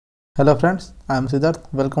Hello friends, I am Siddharth.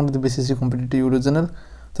 Welcome to the B.C.C competitive YouTube channel.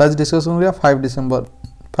 तो आज discussion करिया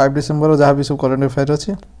 5 December जहाँ भी सब करंट अफेयर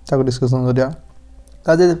अच्छी ताको डिस्कशन करिया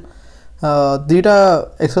आज दीटा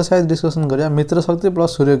एक्सरसाइज डिस्कशन करिया मित्र शक्ति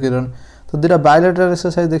प्लस सूर्य किरण तो दीटा बायोलेटरल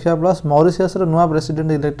एक्सरसाइज देखिया प्लस मॉरिशस रो नुआ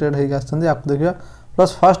प्रेसिडेंट इलेक्टेड हेक आछथि आपको देखिया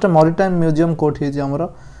प्लस फर्स्ट मैरिटाइम म्यूजियम कोठी जे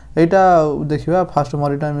हमरो एटा देखिया फर्स्ट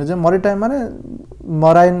मैरिटाइम माने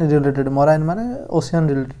मराइन रिलेटेड मराइन माने ओशियन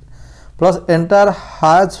रिलेटेड प्लस एंटायर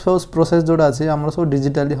हाज फोर्स प्रोसेस जोड़ा अच्छे आम सब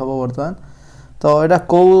डिजिटाली हम बर्तमान तो यहाँ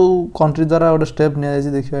कौ कंट्री द्वारा गोटे स्टेप नि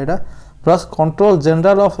देखिए यहाँ plus control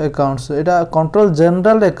general of accounts यहाँ control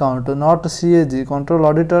general account not CAG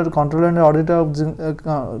control and auditor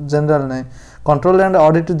general नहीं कंट्रोल एंड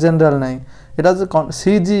ऑडिट जनरल नहीं यहाँ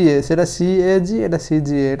CGA से CAG यहाँ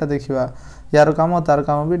CGA यहाँ देखा यार काम तार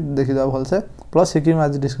काम भी देखीदा भलसे प्लस सिक्किम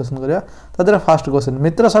आज डिस्कशन करिया तदर फर्स्ट क्वेश्चन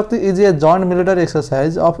मित्र शक्ति is a joint military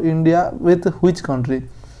exercise of India with which country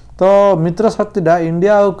तो मित्र शक्तिटा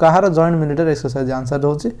इंडिया और कहार जॉइंट मिलिटरी एक्सरसाइज आंसर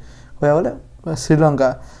होची कहया बोले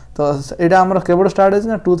श्रीलंका तो एटा हमर केबल स्टार्ट है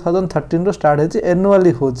ना 2013 रो स्टार्ट है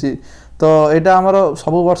एनुअली होची तो एटा हमर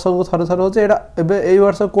सब वर्ष को थरे थरे होची एटा एबे एई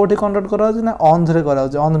वर्ष कोठी कंडक्ट करा होची ना ऑन रे करा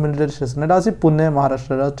होची ऑन मिलिटरी स्टेशन एटा अछि पुणे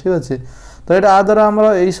महाराष्ट्र रो ठीक अछि तो यहाँ आ द्वारा आमर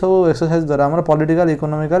यही सब एक्सरसाइज द्वारा आम पॉलिटिकल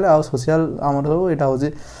इकोनॉमिकल आ सोशल आम सब यहाँ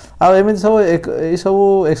हूँ आमती सब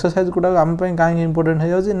सब एक्सरसाइज गुड़ा आम कहीं इंपोर्टेंट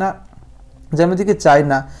हो ना जमीक कि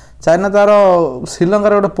चाइना तार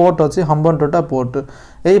श्रीलंकार गोटे पोर्ट अच्छी हम्बनटोटा पोर्ट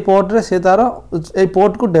यही पोर्ट रे से तार ये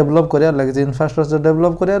पोर्ट को डेभलप करार लगी इनफ्रास्ट्रक्चर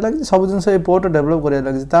डेभलप करार लगी सब जिन पोर्ट डेभलप करार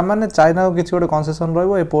लगी ताने चाइना को किसी गोटे कनसेसन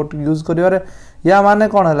रही पोर्ट यूज कर या माने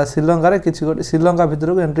कौन है श्रीलंकार किसी गोटे श्रीलंका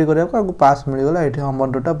भितर को एंट्री करने पास मिलगला ये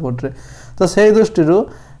हम्बनटोटा पोर्ट रे तो से दृष्टि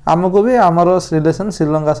आमको भी आमर रिलेसन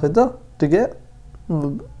श्रीलंका सहित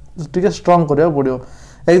टे स्ट्रंग करा पड़ो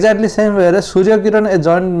exactly same way Surya Kiran a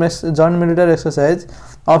joint military exercise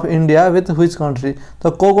of India with which country तो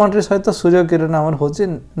को कंट्री सहित सूर्य किरण आमर होची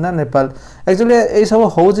ना नेपाल एक्चुअली ये सब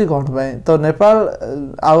होची कौन पाई तो नेपाल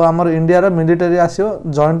आमर इंडिया रो मिलिटरी आसियो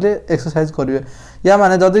जॉइंटली एक्सरसाइज करिवे या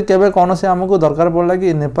माने जदि केबे कोनोसे हमको दरकार पड़ला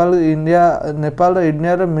कि नेपाल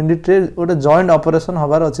इंडिया रो मिलिटरी गोटे जॉइंट ऑपरेशन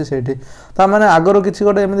हबार अछि सेठी ता माने आगरो किछि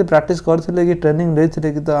गोटे एमि प्रैक्टिस करथिले कि ट्रेनिंग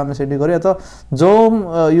देथिले कि तो आमे सेठी करिया तो जो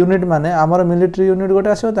यूनिट माने हमर मिलिटरी यूनिट गोटे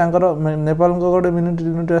आसियो तांकर नेपाल को गोटे मिलिटरी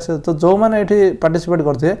यूनिट आसियो तो जो माने एठी पार्टिसिपेट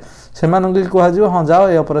करथे सेमान को कहा जिवो हां जाओ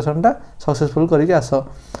ए ऑपरेशन टा सक्सेसफुल करके आसो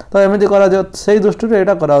तो एमि करा जो सेही दृष्टि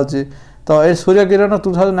एटा करा होची तो ये सूर्य किरण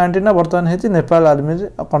 2019 ना बर्तमान है नेपाल आर्मी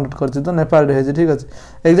कंडक्ट करछि तो नेपाल रे है ठीक अछि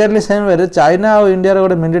एक्जेक्टली सेम वे चाइना और इंडिया रो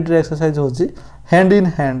गोटे मिलिटरी एक्सरसाइज होछि हैंड इन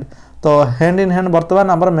हैंड तो हैंड इन हैंड बर्तमान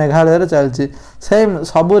हमर मेघालय रे चलछि सेम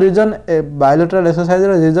सब रीजन बायोलेटरल एक्सरसाइज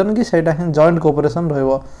रो रीजन कि सेटा ही जॉइंट कोऑपरेशन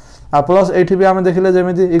रहइबो आ प्लस एठी भी आमे देखिले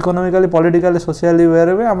जेमिति इकोनॉमिकली पॉलिटिकली सोशली वे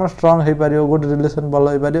रे हमर स्ट्रांग हे पारियो गुड रिलेशन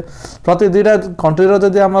भलो हे पारियो प्रति दुटा कंट्री रो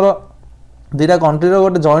जदि हमर दुटा कंट्री रो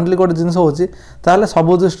गोटे जॉइंटली गोटे जिनस होची ताले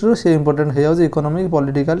सब दृष्टि से इंपोर्टेंट हे जाउची इकोनॉमिक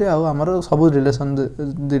पॉलिटिकली आ हमर सब रिलेशन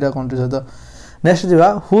दुटा कंट्री सहित नेक्स्ट जीवा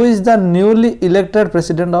who is the newly elected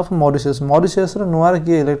president of Mauritius row noir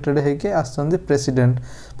की इलेक्टेड हे के आछंदी प्रेसिडेंट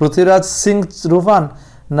पृथ्वीराज सिंह रूपान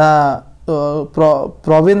ना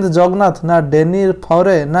प्रविंद जगन्नाथ ना डेनी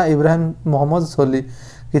फौरे ना इब्राहिम मोहम्मद सोली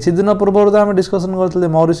किसी दिन पूर्व तो आम डिस्कसन करते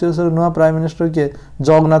मॉरिशस नुआ प्राइम मिनिस्टर किए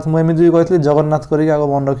जगन्नाथ मुझे भी कहती जगन्नाथ करके आगे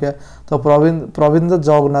मन रखिया तो प्रविंद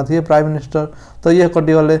जगन्नाथ ये प्राइम मिनिस्टर तो ये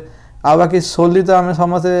कटिगले आ बाकी सोली तो आम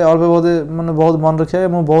समस्ते अल्प बहुत मैंने बहुत मन रखिए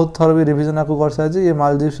मुझे बहुत थर भी रिविजन आपको कर सारी ये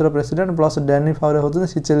मालदीव्स प्रेसिडेंट प्लस डैनी फावरे होते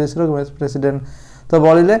सिचेलिस प्रेसिडेंट तो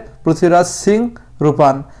बढ़ले पृथ्वीराज सिंह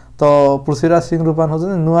रूपान तो पृथ्वीराज सिंह रूपान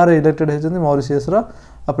होते नुआ इलेक्टेड होती मॉरिशस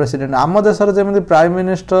प्रेसिडेंट आम देशर जमी प्राइम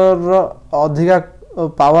मिनिस्टर अधिका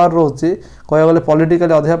पावर रोचे कह गले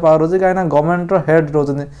पॉलिटिकली अधिक पावर रोचे कहीं गवर्नमेंट हेड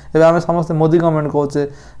रोचे एवं आम समस्त मोदी गवर्नमेंट कहे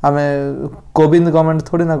आम कोविंद गवर्नमेंट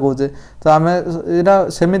थोड़ी ना कहे तो आम यहाँ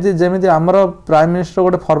सेमती जमी आमर प्राइम मिनिस्टर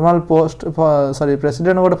गोटे फॉर्मल पोस्ट सॉरी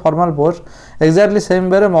प्रेसिडेंट गोटे formal post exactly same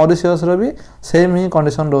way Mauritius भी सेम ही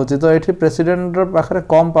कंडीशन रोचे तो ये प्रेसिडेंट पाखे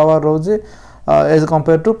कम पावर रोचे as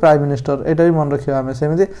compare to prime minister यहाँ भी मन रखा आम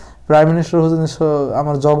सेमती प्राइम मिनिस्टर होम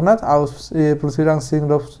आम जगन्नाथ आ पृथ्वीराज सिंह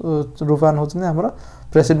रूपान होती आम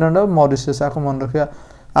प्रेसिडेंट ऑफ मॉरिशस आपको मन रखा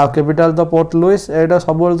आ कैपिटल तो पोर्ट लुइस यहाँ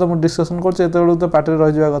सब तो मुझे डिस्कसन कर तो पार्टी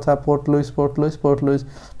रही कथा पोर्ट लुइस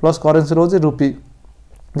प्लस करेन्सी रोज रूपी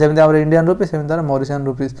जमी आम इंडियन रुपी सेमती मॉरिशियन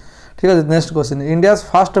रुपीज ठीक है next question India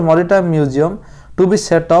first maritime museum to be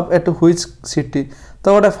set up at which city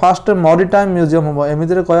तो गोटे फास्ट मैरिटाइम म्यूजियम हम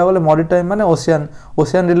एमती कह गले मैरिटाइम माने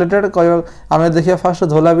ओशियन रिलेटेड कह आम देखिए फास्ट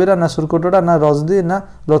धोलावीरा ना सुरकोटड़ा ना रजदी ना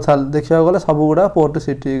लोथाल देखा गले सब गुड़ा पोर्ट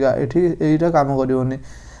सिटी ये काम करनी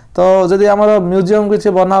तो जदि आम म्यूजियम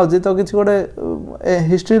किसी बनाऊँ तो किसी गोटे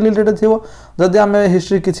हिस्ट्री रिलेटेड थी जदि आम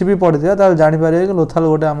हिस्ट्री किसी भी पढ़ी था जापर कि लोथाल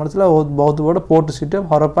गोटे आम बहुत बड़ port city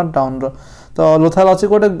of Harappa town तो लोथाल अच्छी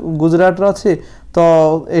गोटे गुजरात अच्छी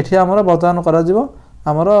तो ये आमर बर्तमान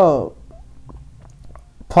कर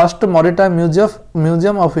first maritime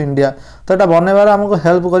museum of India तो यहाँ बनवार आमको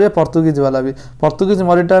हेल्प करेंगे पोर्तुगीज वाला भी पोर्तुगीज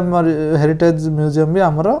मरीटाइम हेरिटेज म्यूजियम भी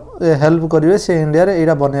आमर हेल्प करेंगे से इंडिया रे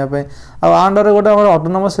यहाँ बनवाई अंडर गोटे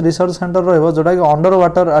ऑटोनोमस रिसर्च सेंटर रोटा कि अंडर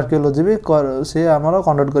वाटर आर्कियोलोजी भी सी आमर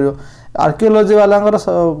कंडक्ट कर आर्कियोलोजी वाला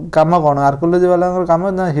कम कौन आर्कियोलोजी वाला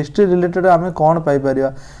कम ना हिस्ट्री रिलेटेड आम कौन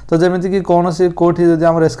पाइपर तो जमीती कि कौन सी कौटी जब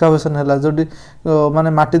आम एस्कावेशन है जो माने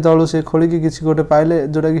माटी तलू से खोलिकी किसी गोटे पाइले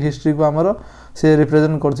जोटा कि हिस्ट्री को आमर सी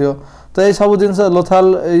रिप्रेजेंट कर तो ये सब जिन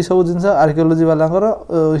लोथाल ये सब जिन आर्कियोलोजी वाला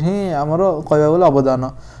ही आमर कहवा अवदान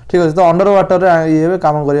ठीक अच्छे तो अंडर वाटर ये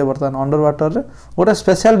कम करेंगे बर्तमान अंडर वाटर गोटे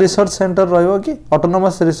स्पेशल रिसर्च सेंटर रही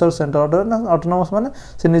ऑटोनोमस रिसर्च सेंटर ऑटोनोमस माने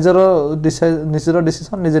से निजर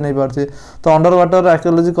डिसीजन निजे नहीं पार्थे तो अंडर वाटर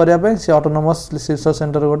आर्कियोलोजी करने से ऑटोनोमस रिसर्च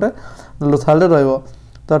सेंटर गोटे लोथाल रही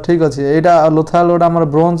तो ठीक अच्छे यहाँ लोथाल गोटे आम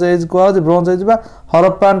ब्रोंज एज कह ब्रोंज एज बा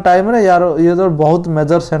हरप्पा टाइम यार ये तो बहुत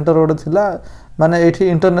मेजर सेंटर गोटे थिला माने एठी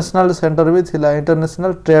इंटरनेशनल सेंटर भी थिला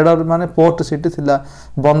इंटरनेशनल ट्रेडर माने पोर्ट सिटी थिला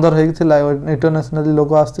बंदर हेक थिला इंटरनेशनली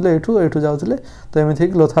लोक आसथिले एठू जाउथिले तो एमिथि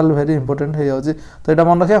कि लोथाल वेरी इंपोर्टेंट हे जाउची तो एटा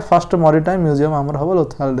मन रखिया फर्स्ट मरीटाइम म्यूजियम हमर हबो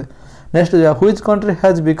लोथाल रे नेक्स्ट जा which country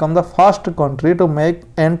has become the first country to make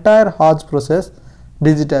entire हज प्रोसेस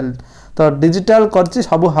डिजिटल तो डिजिटल करछि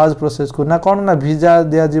सब हज प्रोसेस को ना कौन ना वीजा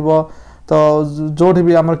दिया जीवो तो जो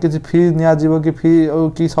भी आम किसी फी नि फी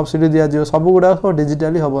कि सब्सिडी दिज्व सब गुड़ा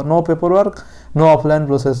डिजिटाली हम no paper work no offline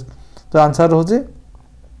process तो आंसर हूँ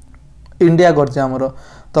इंडिया करमर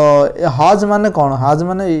तो हज माने कौन हज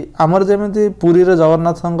माने आमर जमी पुरी रे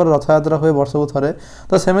जगन्नाथ रथ यात्रा हुए वर्ष को थे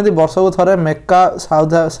तो सेमती वर्ष को थे मेक्का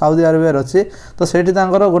साउदी अरेबिया अच्छी तो सेठी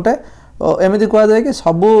गोटे एमती कहुए कि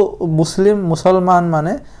सबू मुसलमान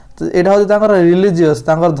माने यहाँ हूँ रिलीजियस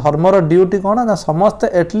धर्मर ड्यूटी कौन ना समस्ते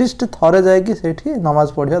एटलिस्ट थरे जाकि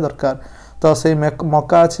नमाज पढ़िया दरकार तो से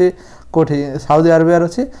मक्का अच्छी कौटी साउदी अरेबिया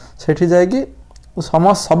अच्छी सेठी जाकि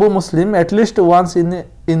समस्त सबू मुस्लिम at least once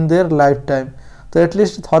in their life time तो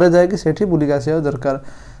एटलिस्ट थरे जाकि सेठी बुलिक आसिया दरकार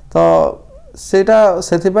तो सेटा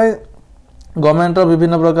सेथिपाई गवर्नमेंट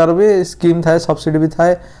विभिन्न प्रकार भी स्कीम थाए सब्सिडी भी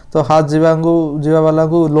थाए तो हाथ जीवा वाला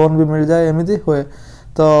को लोन भी मिल जाए एमती हुए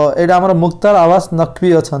तो यहाँ आम मुख्तार आवास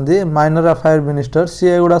नकवी अच्छा माइनर अफेयर मिनिस्टर सी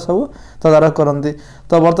एगुड़ा सब तदारख करती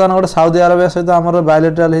तो बर्तमान गोटे साउदी अरेबिया सहित आम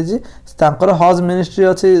बायोलेटराल होकर हज मिनिस्ट्री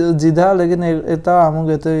अच्छी जिधा लेकिन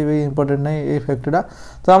आमको एत इम्पोर्टेंट नहीं ये फैक्टटा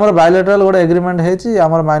तो आम बायोलेटराल गोटे agreement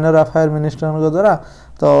home minor affair minister द्वारा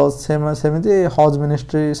तो सेमती हज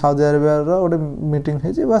मिनिस्ट्री साउदी अरेबिया गोटे मीटिंग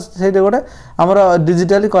होती बस से गोटे आम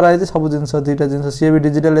डिजिटाली कराई सब जिन दुईटा जिन सी भी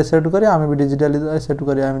डिजिटल एसेट कर आम भी डिजिटाली एसेट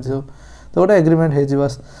कर सब तो गोटे एग्रीमेंट हो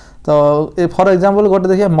बस तो फॉर एग्जांपल गोटे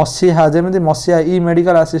देखिए मसीहा जमी मसीहा ई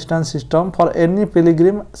medical assistance system for any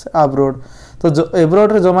Pilgrim abroad तो जो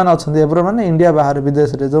एब्रोड जो मैंने अच्छा एब्रोड माने इंडिया बाहर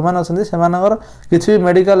विदेश में जो मैंने अच्छा से किसी भी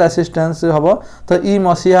मेडिकल असिस्टेंस हम तो ई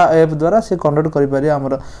मसीहा ऐप द्वारा से कंडक्ट करें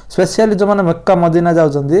आमर स्पेशली जो मैंने मक्का मदीना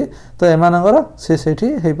जाऊँगी तो एमानकर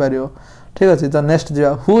से पार ठीक अच्छे तो नेक्स्ट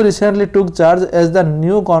जा who recently took charge as the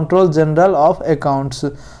new control general of accounts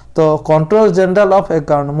तो कंट्रोल जनरल ऑफ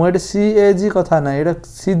अकाउंट मुझे CAG कथा ना ये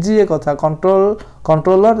CGA कथा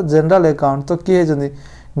कंट्रोलर जनरल अकाउंट तो किए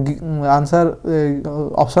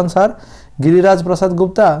answer option sir Giriraj Prasad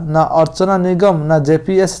Gupta ना अर्चना निगम ना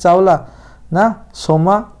JPS चावला ना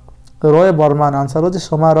सोमा रॉय बर्मान आंसर हो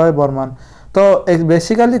सोमा रॉय बर्मान तो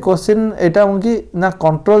बेसिकली क्वेश्चन एटा हूँ कि ना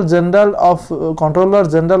controller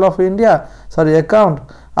general of India sorry account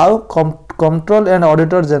आउ control and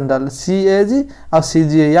auditor general CAG और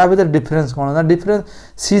CGA या भीतर डिफरेंस कौन ना डिफरेंस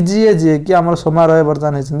CGA जी कि आम सोमा रॉय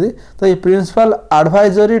बर्तमान होती तो ये principal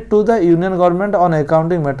advisory to the union government on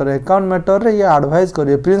accounting matter account matter रे ये एडवाइज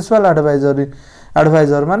करिए प्रिंसिपल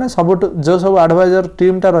एडवाइजर माने सब जो सब एडवाइजर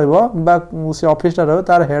टीमटा रही ऑफिसटा रही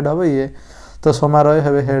तार हेड हम ये तो सोमा रॉय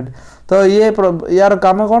हे हेड तो ये यार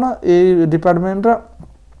काम कौन ये department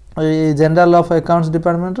general of accounts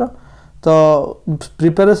department तो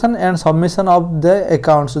preparation and submission of the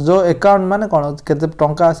accounts जो अकाउंट माने कौन केते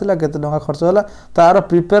टंका आसिला केते टंका खर्च होला तार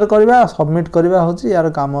प्रिपेयर करबा सबमिट करबा होची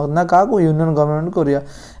यार काम ना का को यूनियन गवर्नमेंट करिया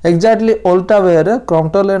एक्जेक्टली उल्टा वे रे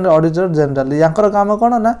कंट्रोल एंड ऑडिटर जनरल यांकर काम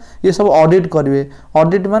कौन ना ये सब ऑडिट करिवे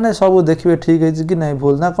ऑडिट माने सब देखिए ठीक है कि नहीं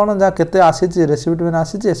भूल ना कौन जा केते आसी रेसिप्ट में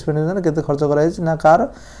आसी एक्सपेंडिचर केते खर्च कराई ना कार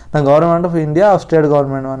ना गवर्नमेंट ऑफ इंडिया और स्टेट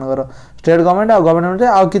गवर्नमेंट मानकर स्टेट गवर्नमेंट आ गवर्नमेंट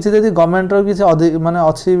आ किसी जदि गवर्नमेंट रो किसी अधिक माने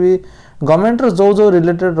अछि भी गवर्नमेंट रो जो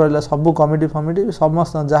रिलेटेड रहला सब कमिटी फमिटी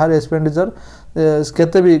समस्त जहाँ एक्सपेंडिचर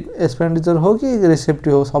केते भी एक्सपेंडिचर हो कि रिसिप्ट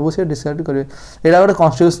हो सब से डिसाइड करिवे एटा गोटे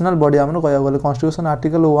कॉन्स्टिट्यूशनल बॉडी हमन कहया बोले कॉन्स्टिट्यूशन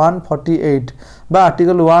आर्टिकल 148 बा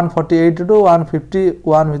आर्टिकल 148 टू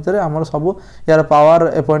 151 भितर हमर सब यार पावर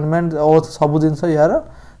अपॉइंटमेंट ओथ सब जिंस यार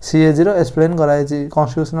CAG रो एक्सप्लेन कराई छी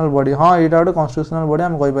कॉन्स्टिट्यूशनल बॉडी हां एटा गोटे कॉन्स्टिट्यूशनल बॉडी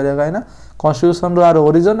हम कहि परिया काई ना constitution row are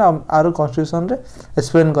origin are constitution रे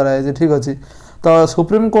एक्सप्लेन कराई छी ठीक अछि तो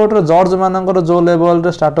सुप्रीम कोर्ट रो जज मानकर जो लेवल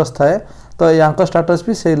रे स्टेटस थाए तो यांको स्टेटस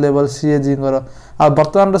भी से लेवल CAG कर आ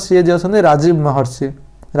वर्तमान रो CAG अछन राजीव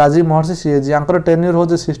महर्षि CAG यांकर टेन्यूर हो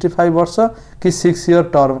 65 वर्ष कि 6 ईयर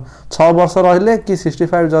टर्म 6 वर्ष रहले कि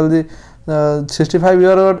 65 जल्दी 65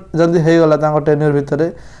 ईयर जल्दी हे गला तांको टेन्यूर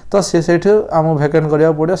भितरे तो से आम वैकेंट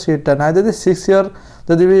करिया पड़ो सीटा ना जदि 6 ईयर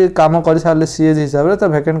जदि भी काम कर सारे CAG हिसाब से तो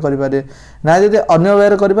वैकेंट करें ना जदि अन्य वे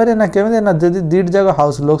करें ना केमी ना जदि दीट जगह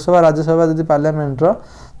हाउस लोकसभा राज्यसभा जदि पार्लियामेंट रो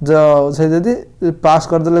जो से जदि पास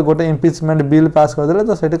करदे गोटे इम्पिचमेंट बिल पास करदे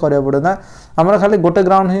तो सेठी करिया पड़े ना हमर खाली गोटे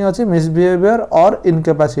ग्राउंड ही अछि मिसबिहेवियर और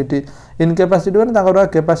इनकैपेसिटी माने ताकर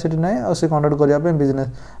कैपेसिटी नै और से कंडक्ट करिया पे बिजनेस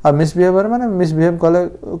आ मिसबिहेवियर माने मिसबिहेव कले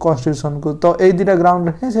कॉन्स्टिट्यूशन को तो एई दिटा ग्राउंड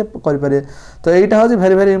रे से करि पारे तो एटा होछि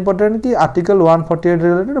वेरी वेरी इंपोर्टेंट कि आर्टिकल 148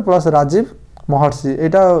 रिलेटेड प्लस राजीव महर्षि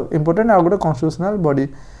एटा इंपोर्टेंट आ गोटे कॉन्स्टिट्यूशनल बॉडी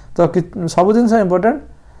तो सब जिंस इंपोर्टेंट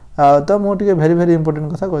तो मुझे वेरी वेरी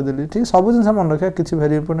इंपोर्टेंट कथा कहदेली ठीक सब जिन मन रखा किसी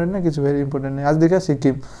वेरी इंपोर्टेंट ना किसी वेरी इंपोर्टेंट नहीं आज देखा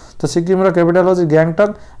सिक्किम तो सिक्किम कैपिटल हो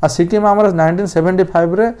गैंगटक आ सिक्किम आम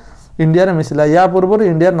 1975 रे इंडिया रे मिसला या पूर्व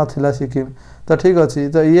इंडिया नथिला सिक्किम तो ठीक अच्छी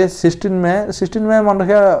तो ये 16 में मन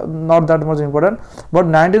रखा not that much important but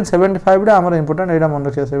 1975 रे आमर इंपोर्टेंट एटा मन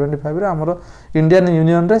रखा 75 रे आमर इंडियन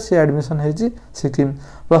यूनियन रे से एडमिशन हेची Sikkim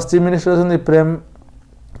plus chief minister होछन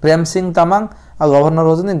Prem Singh Tamang आ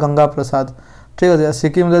गवर्नर होछन गंगा प्रसाद ठीक अच्छे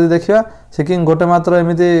सिक्किम जब देखा सिक्किम गोटे मात्र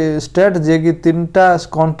एमती स्टेट जे कि 3टा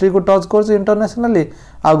कंट्री को टच कर इंटरनेशनली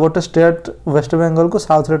आ गोटे स्टेट वेस्ट बेंगल को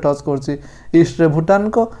साउथ रे टच कर ईस्ट रे भूटान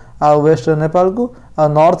को आ वेस्ट नेपाल को आ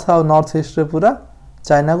नॉर्थ ईस्ट रे पूरा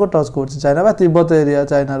चाइना को टच कर चाइना बा तिब्बत एरिया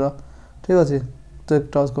चाइना रो ठीक अच्छे तो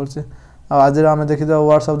टच कर आज आम देखी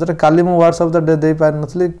वर्ड्स ऑफ द डे काली मु words of the day they पार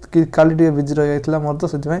नथली कि काली टिके बिजी रह जाइतला मोर तो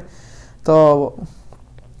सेति तो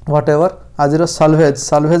व्हाटएवर आज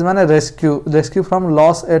सल्वेज माने रेस्क्यू फ्रॉम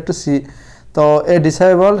लॉस एट सी तो ए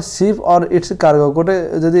डिसेबल शिप और इट्स कार्गो गोटे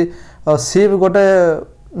जदि शिप गोटे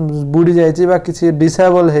बुड़ी जाइए बा किसी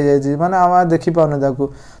डिसेबल हो जाइए माने आम देखी पाने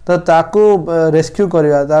तो ताकू रेस्क्यू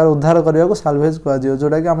करवा तार उद्धार करने को साल्वेज कह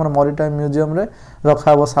जोटा कि आम मरीटाइम म्यूजियम रे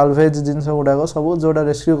रखा हे साल्वेज जिनस गुड़ाक सब जोटा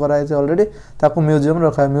रेस्क्यू कराई अलरेडी ताकू म्यूजियम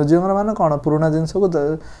रखा म्यूजियम माने कौन पुराना जिनस को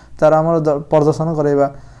तार आम प्रदर्शन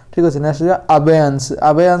करवा ठीक अच्छे नेक्स्ट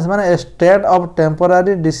अबेयंस माने स्टेट ऑफ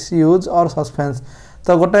टेम्पोरारी डिसयूज और सस्पेंस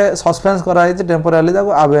तो गोटे सस्पेंस कराई टेम्पोरारी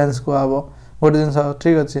अबेयंस कहब गोटे जिन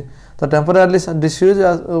ठीक अच्छे तो टेम्पोरारी डिसयूज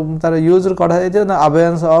तार यूज कढ़ाई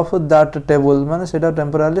अबेयंस ऑफ दैट टेबल माने सेटा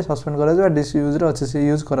टेम्पोरारी सस्पेंड करा डिसयूज अच्छे से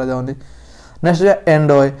यूज करा जाउनी नेक्स्ट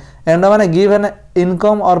एंडो माने गिव एन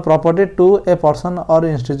इनकम और प्रॉपर्टी टू ए पर्सन और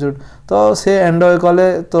इंस्टीट्यूट तो से एंडो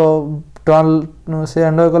कले तो से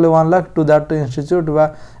एंडो कले 1 लाख टू दैट इंस्टीट्यूट बा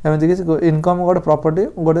एमती किसी इनकम गोटे प्रॉपर्टी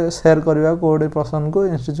गोटे शेयर करने को गोटे पर्सन को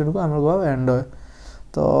इंस्टीट्यूट को आम कह एंडो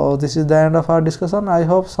तो this is the end of our discussion I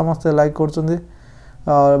hope समस्ते लाइक कर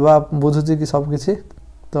बुझुची कि सब किसी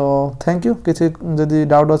तो थैंक यू किसी जदि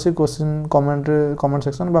डाउट अच्छी क्वेश्चन कमेंट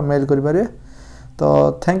सेक्शन बा मेल करें तो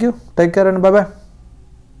thank you take care and bye bye.